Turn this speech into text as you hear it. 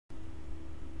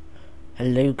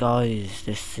Hello guys,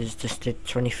 this is just the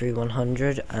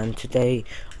 23100 and today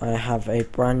I have a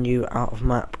brand new out of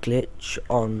map glitch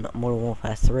on Modern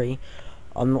Warfare 3.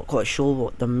 I'm not quite sure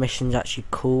what the mission's actually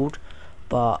called,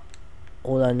 but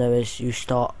all I know is you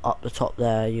start up the top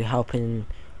there, you're helping,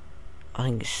 I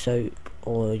think it's Soap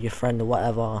or your friend or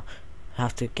whatever,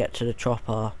 have to get to the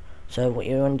chopper. So what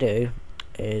you're going to do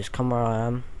is come where I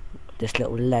am, this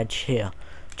little ledge here,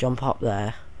 jump up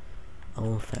there.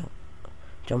 Oh, fail.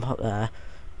 Jump up there,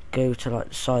 go to like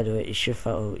the side of it, you should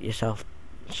feel yourself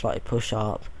slightly push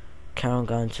up, carry on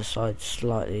going to the side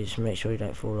slightly, just make sure you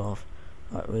don't fall off,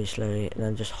 like really slowly, and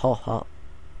then just hop up,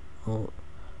 or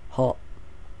hop,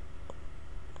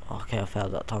 okay I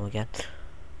failed that time again,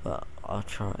 but I'll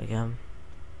try it again,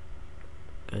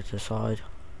 go to the side,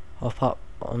 hop up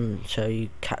on so you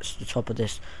catch the top of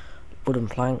this wooden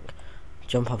plank,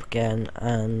 jump up again,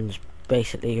 and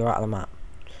basically you're out of the map.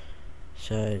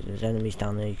 So there's enemies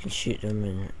down there, you can shoot them,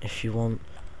 and if you want,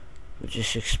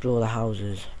 just explore the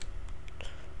houses.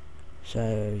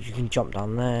 So you can jump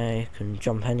down there, you can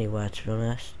jump anywhere to be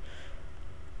honest.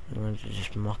 I'm going to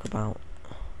just muck about.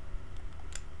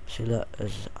 See, look,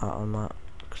 it's out on the map,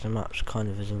 because the map's kind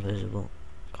of invisible.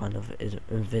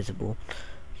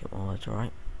 Get my words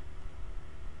right.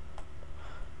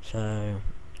 So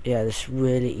yeah, this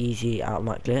really easy out of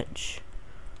map glitch.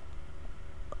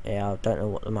 Yeah, I don't know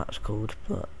what the map's called,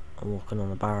 but I'm walking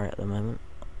on the barrier at the moment.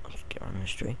 I'll just get around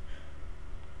history.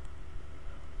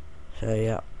 So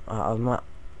yeah, out of map.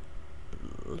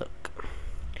 Look,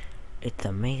 it's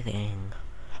amazing.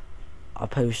 I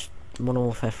post Modern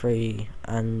Warfare 3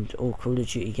 and all Call of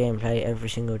Duty gameplay every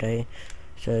single day.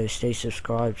 So stay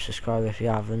subscribed, subscribe if you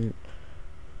haven't.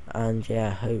 And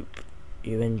yeah, hope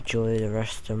you enjoy the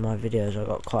rest of my videos. I've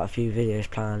got quite a few videos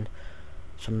planned.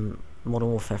 Some Modern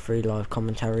Warfare 3 live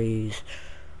commentaries,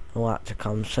 all that to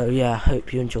come. So yeah,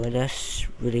 hope you enjoy this.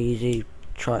 Really easy,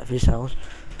 try it for yourselves.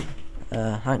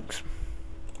 Thanks.